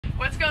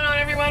What's going on,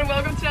 everyone?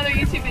 Welcome to another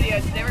YouTube video.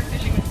 Today we're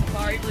fishing with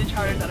Safari Blue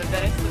Charters out of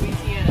Venice,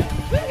 Louisiana.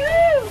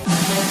 Woohoo!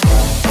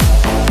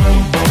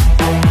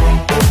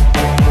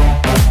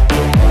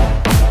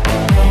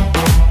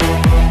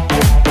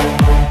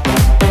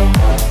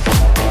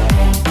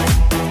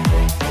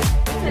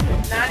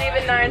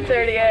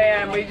 9:30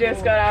 a.m. We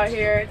just got out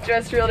here,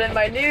 just reeled in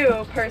my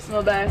new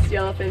personal best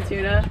yellowfin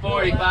tuna.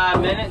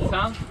 45 minutes,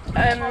 huh?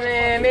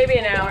 Maybe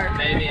an hour.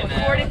 Maybe an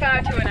hour.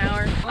 45 to an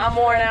hour. I'm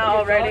worn out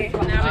already. Now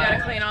we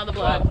gotta clean all the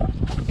blood.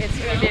 It's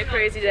gonna be a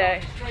crazy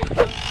day.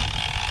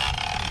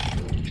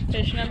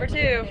 Fish number 2.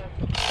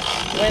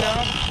 Went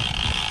off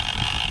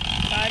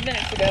 5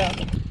 minutes ago.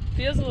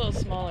 Feels a little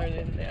smaller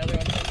than the other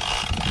one.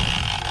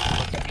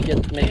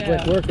 Make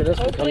quick work of this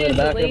one. Come in the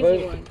back of the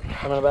boat.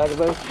 Come in the back of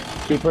the boat.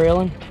 Keep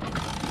reeling.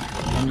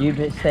 And you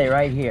stay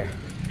right here.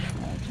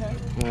 Okay.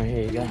 Alright,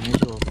 here you go. Here's your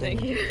little thing.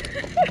 Thank you.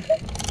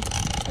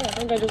 I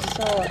think I just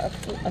saw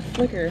a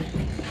flicker.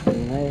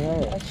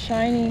 A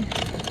shiny.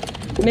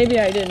 Maybe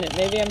I didn't.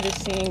 Maybe I'm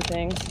just seeing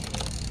things.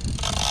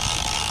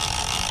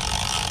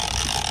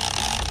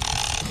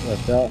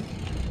 What's up?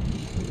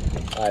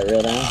 Alright,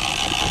 reel down.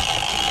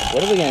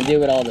 What are we going to do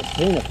with all the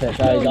tuna fish?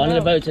 Alright, he's on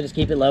the boat, so just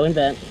keep it low and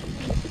bent.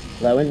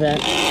 Low and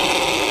bent.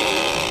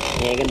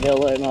 You ain't going to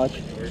build it much.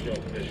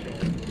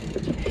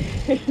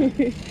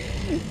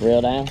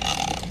 Reel down.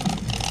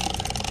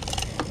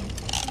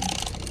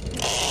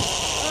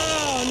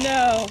 Oh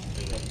no.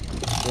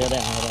 Reel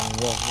down,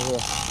 reel.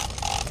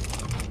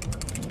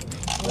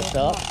 What's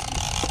up?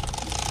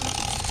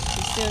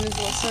 He's doing his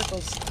little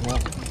circles. Yeah.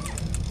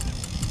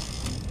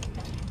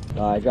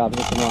 Alright, drop it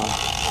some line.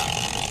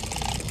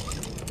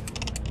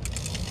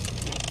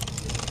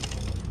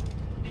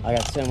 I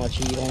got so much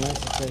heat on this,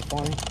 it's so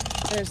funny.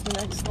 There's the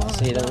next line.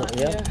 See the,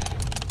 yeah.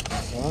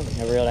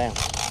 Now reel down.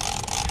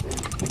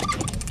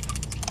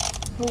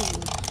 Ooh.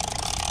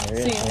 There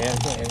it is.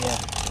 Yeah.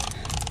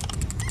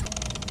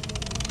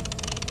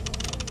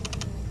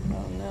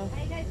 Oh no.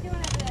 How you guys doing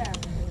over there?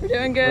 We're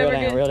doing good.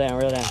 Reel down.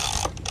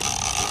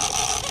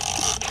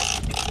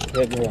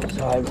 Good reel.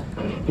 Sorry.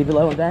 Keep it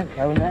low and back.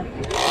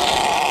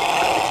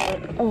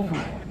 Oh.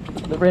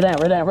 Reel down.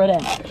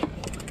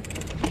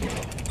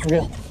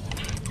 Reel.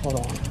 Hold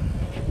on.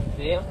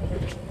 See him?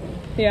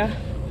 Yeah.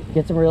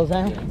 Get some reels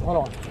down. Hold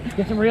on.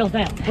 Get some reels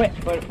down. Quick.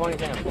 Point it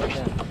down.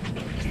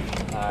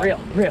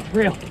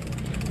 Reel.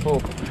 Oh.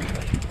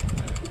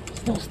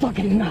 Still stuck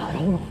in the knot.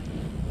 Hold on.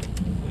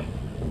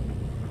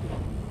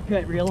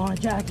 Good. Reel on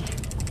it, Jacki.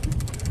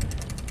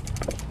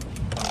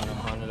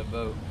 Under the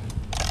boat.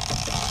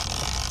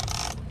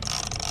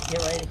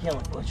 Get ready to kill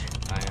it, Butch.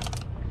 I am.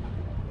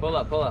 Pull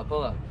up.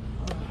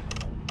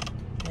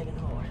 Take it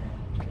hard.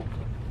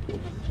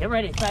 Get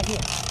ready. It's back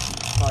here.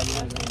 Oh, you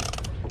gotta go.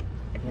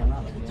 Yeah, I'm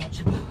not letting you touch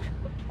the boat.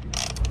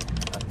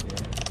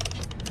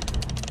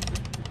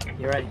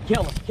 You ready?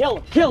 Kill him.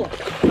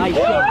 Nice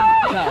shot.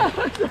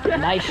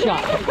 Nice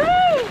shot.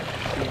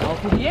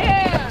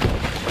 Yeah!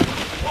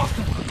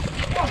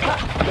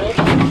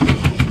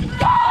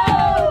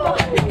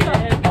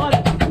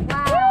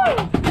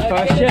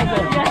 First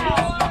chipper.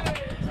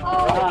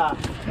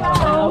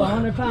 Wow.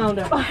 100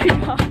 pounder. Oh my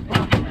God.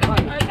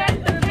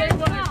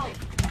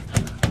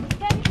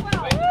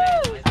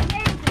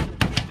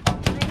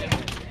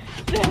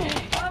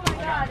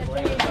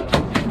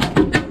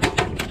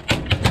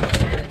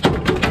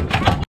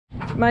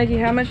 Mikey,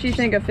 how much do you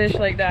think a fish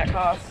like that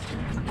costs?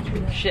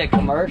 Shit,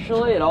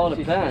 commercially, it all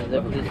depends.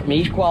 If the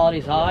meat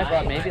quality's high,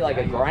 probably maybe like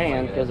 $1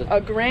 grand. Because a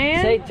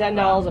grand? Say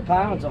 $10 a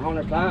pound, it's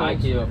 100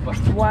 pounds.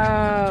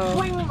 Wow.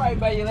 Swing right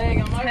by your leg.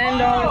 I'm like, $10 a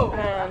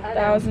pound,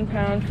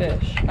 1,000-pound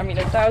fish. I mean,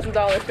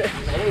 $1,000 fish.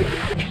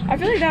 I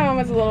feel like that one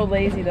was a little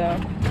lazy though.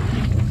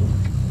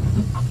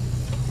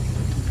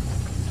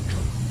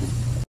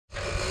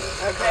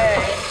 Okay,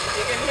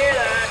 you can hear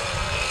that.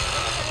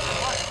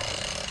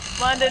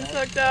 London's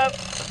hooked up.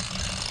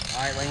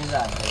 Alright, lean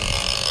back, please.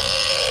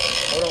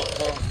 Hold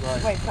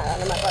on. Wait, sorry,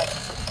 under my butt.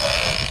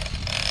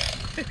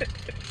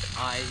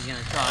 Alright, he's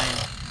gonna try and...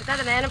 Is that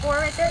a manivore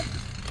right there?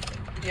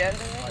 Yes.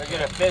 Look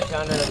at a fish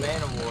under the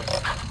manivore.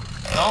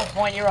 Don't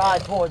point your eye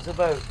towards the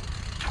boat.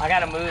 I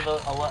gotta move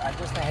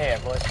just a hair,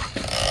 boy.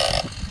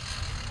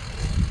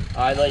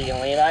 Alright, look, you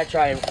can lean back,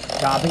 try and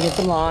drop and get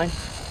some line.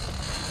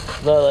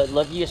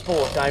 Look at your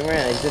spool, time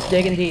around. He's just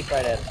digging deep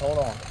right at us. Hold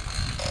on.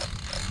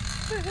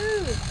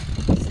 Woohoo!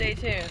 Stay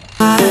tuned.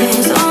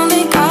 Eyes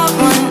only got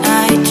one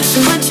eye. Just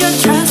put your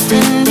trust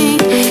in me.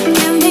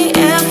 Give me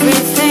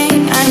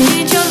everything. I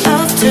need your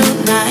love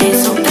tonight.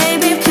 So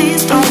baby,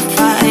 please don't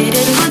fight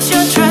it. Put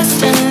your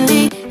trust in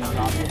me.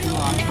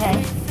 Okay.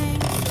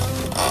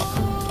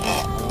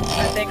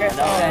 I think I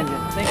saw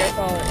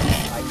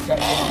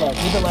it.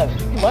 Keep it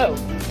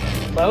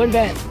low and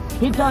bent.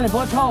 Keep turning,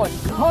 Butch. Hard,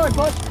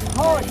 Butch.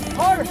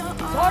 Harder. As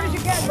hard as you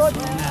can, Butch.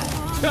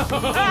 You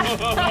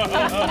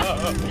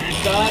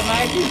saw it,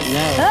 Mikey?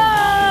 No.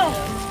 Oh!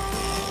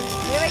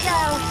 Here we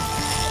go.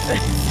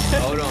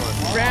 Hold on.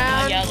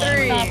 Round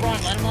 3.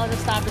 Let him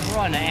stop his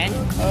run, and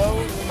Oh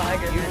my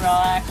goodness.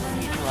 relax.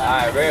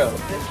 Alright, real.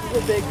 This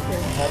is a big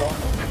fish. Head on.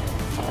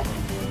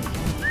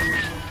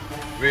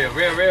 Real.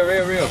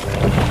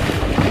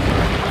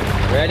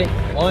 Ready?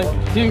 1,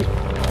 2, 3.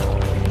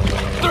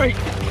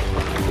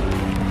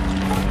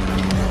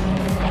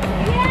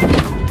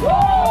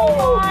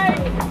 Oh my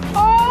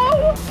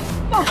God!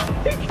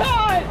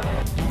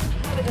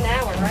 It's an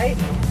hour, right?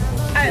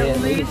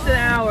 At least an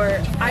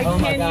hour. I Oh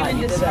my can't God,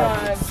 even you did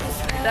that.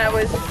 describe. That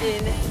was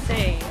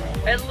insane.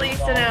 At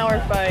least an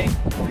hour fight.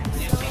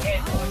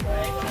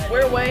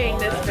 We're weighing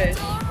this fish.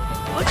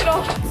 Look at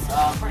all.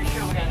 I'm pretty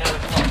sure we're gonna know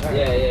which one.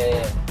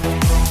 Yeah.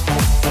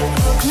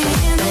 Look me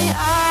in the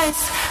eyes,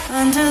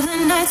 under the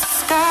night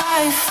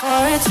sky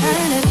for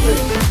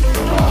eternity.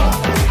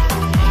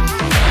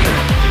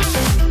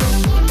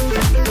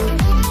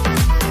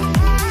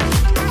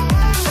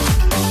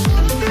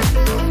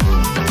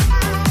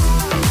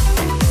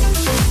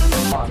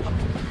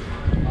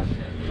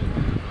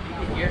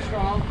 You're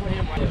strong, put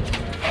him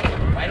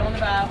right on the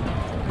bow.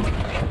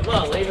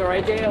 Look, leave it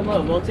right there.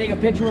 Look, we'll take a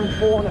picture and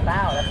pull on the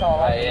bow. That's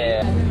all.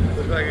 Yeah.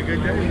 Looks like a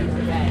good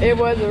day. It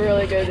was a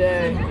really good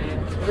day.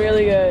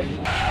 Really good.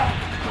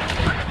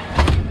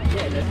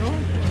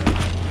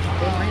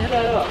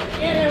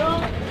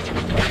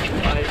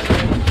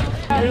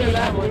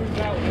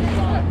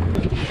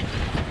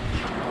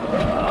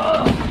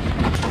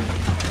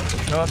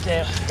 Go up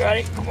there.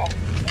 Ready? Come on.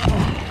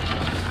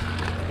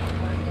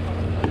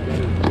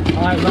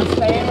 Alright, let's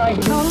stay in right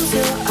here. Close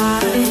your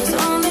eyes,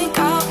 only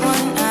got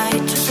one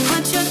night. Just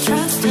put your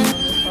trust in.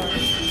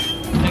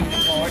 Take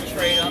the bar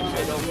straight up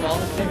so don't fall.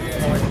 Take the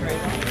bar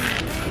straight up.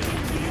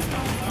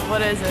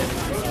 What is it?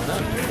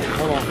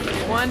 Hold on.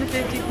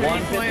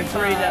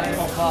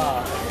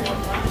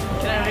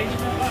 153.5. Can I reach?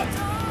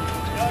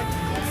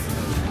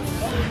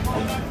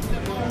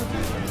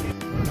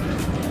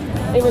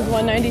 It was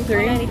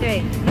 193.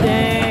 93.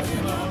 Dang.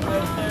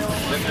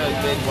 Look at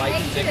those big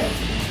white stickers.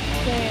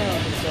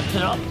 Damn. Lift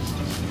it up.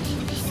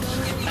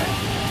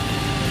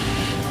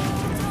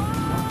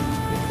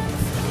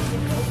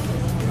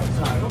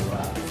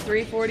 It's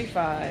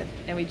 3:45,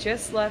 and we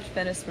just left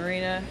Venice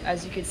Marina.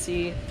 As you can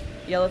see,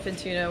 yellowfin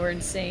tuna were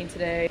insane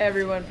today.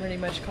 Everyone pretty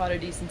much caught a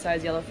decent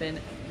sized yellowfin.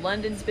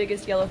 London's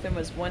biggest yellowfin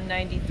was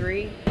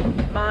 193.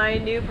 My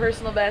new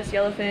personal best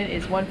yellowfin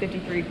is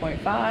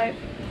 153.5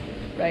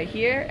 right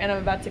here, and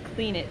I'm about to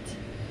clean it.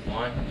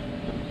 1,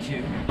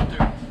 2,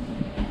 3.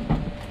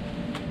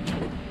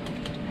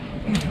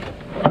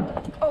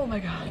 Oh my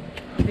God.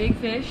 Big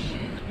fish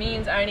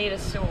means I need a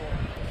stool.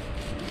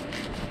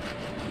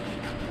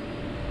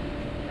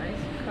 Nice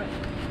cut.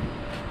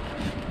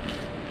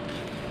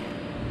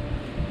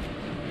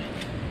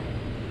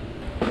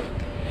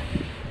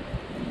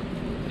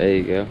 There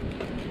you go.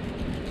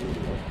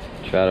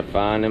 Try to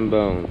find them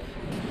bones.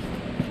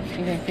 You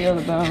can feel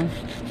the bone.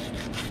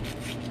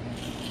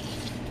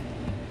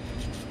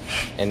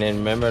 And then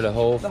remember the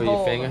hole for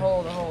your finger? The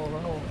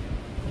hole.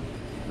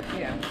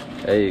 Yeah.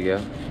 There you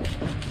go.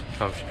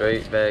 Come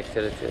straight back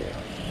to the tail.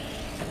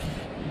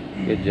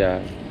 Good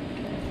job.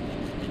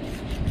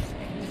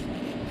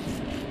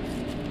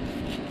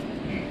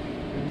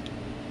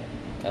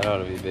 That ought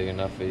to be big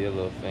enough for your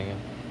little finger.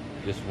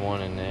 Just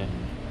one in there.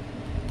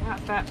 I got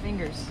fat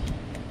fingers.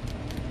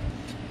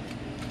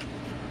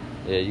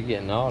 Yeah, you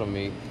getting all the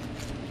meat.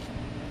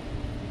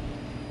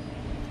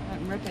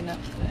 I'm ripping up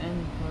the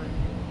end part.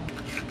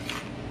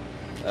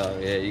 Oh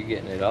yeah, you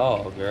getting it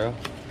all, girl.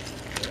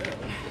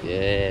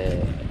 Yeah.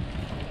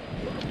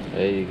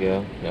 There you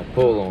go. Now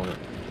pull on it.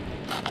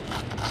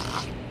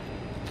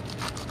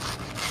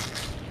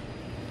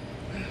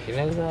 See,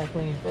 that's how I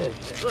clean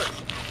fish. Look.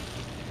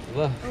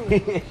 Look.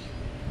 It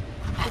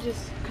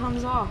just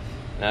comes off.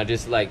 Now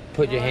just like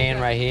put your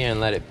hand right here and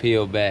let it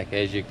peel back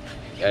as you're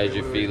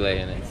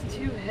filleting it. It's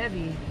too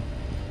heavy.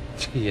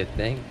 You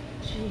think?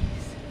 Jeez.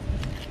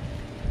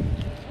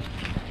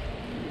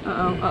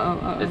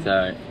 Uh-oh. It's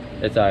alright.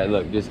 It's alright.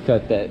 Look, just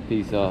cut that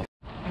piece off.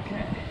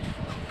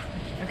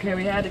 Okay,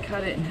 we had to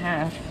cut it in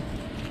half.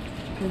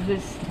 Because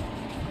this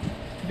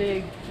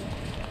big...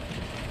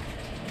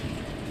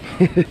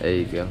 There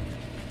you go.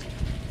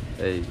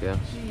 There you go.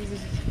 Jeez,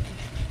 this is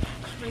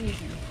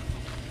crazy.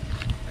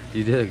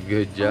 You did a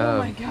good job. Oh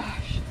my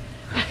gosh.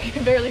 I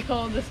can barely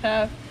hold this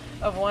half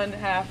of one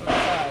half of the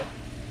side.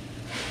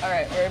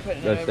 Alright, we're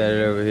putting it Let's over set it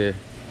here. over here.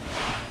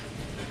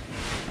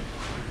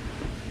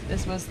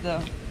 This was the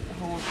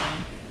whole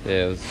thing.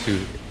 Yeah, it was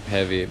too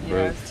heavy. It Yeah,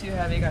 broke. it's too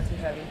heavy, it got too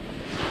heavy.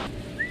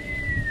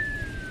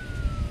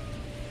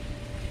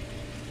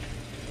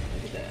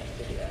 Look at that,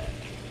 look at that.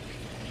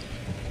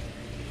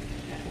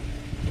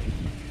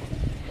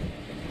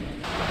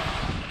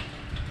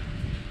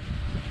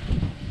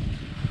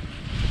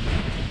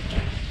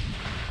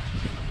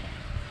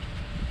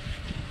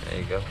 There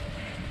you go.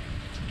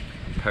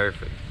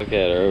 Perfect. Look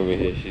at her over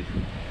here. She's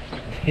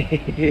I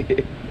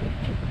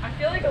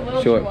feel like a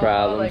little Short chihuahua,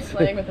 problems. like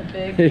playing with a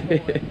big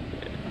toy.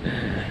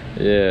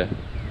 yeah.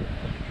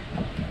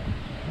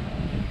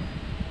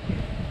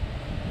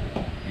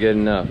 Good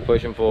enough.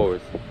 Push him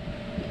forwards.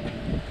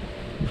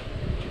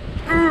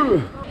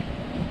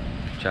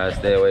 Try to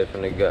stay away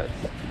from the guts.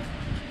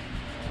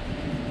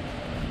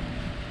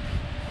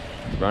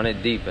 Run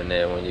it deep in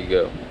there when you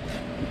go.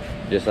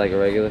 Just like a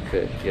regular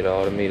fish. Get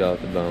all the meat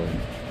off the bone.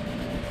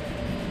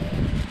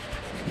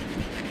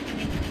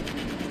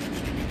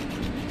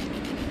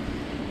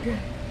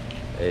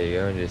 There you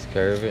go, and just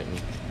curve it.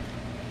 And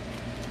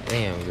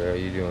damn, girl,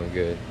 you're doing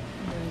good.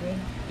 Doing good?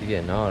 You're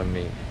getting all the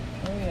meat.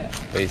 Oh yeah.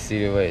 But you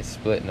see the way it's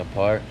splitting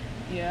apart?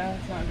 Yeah,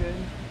 it's not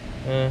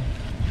good.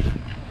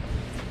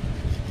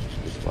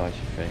 Just watch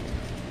your finger.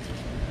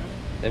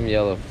 Them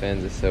yellow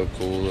fins are so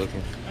cool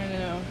looking. I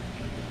know.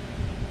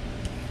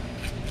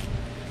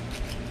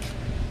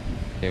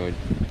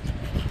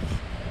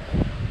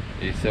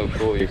 You're so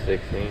cool, you're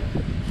 16.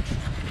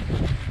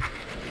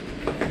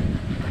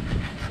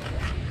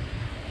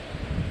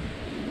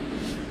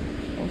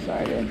 I'm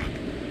sorry, dude.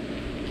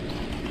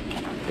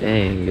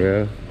 Dang,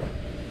 girl.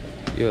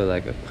 You're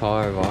like a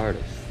carve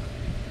artist.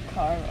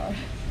 Carve art.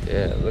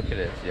 Yeah, look at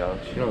this, y'all.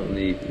 She don't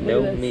leave Look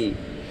no at this. meat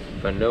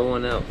for no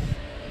one else.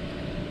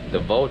 The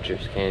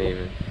vultures can't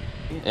even.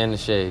 And the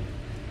shade.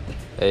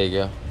 There you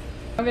go.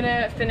 I'm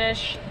gonna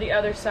finish the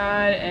other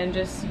side and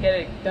just get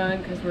it done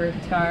because we're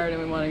tired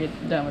and we want to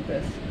get done with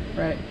this,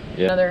 right?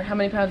 Yeah. Another, how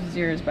many pounds is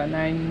yours? About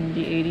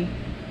 90, 80?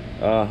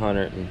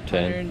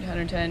 110. 100,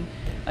 110.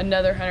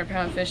 Another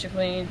 100-pound fish to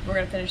clean. We're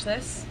gonna finish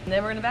this and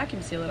then we're gonna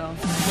vacuum seal it all.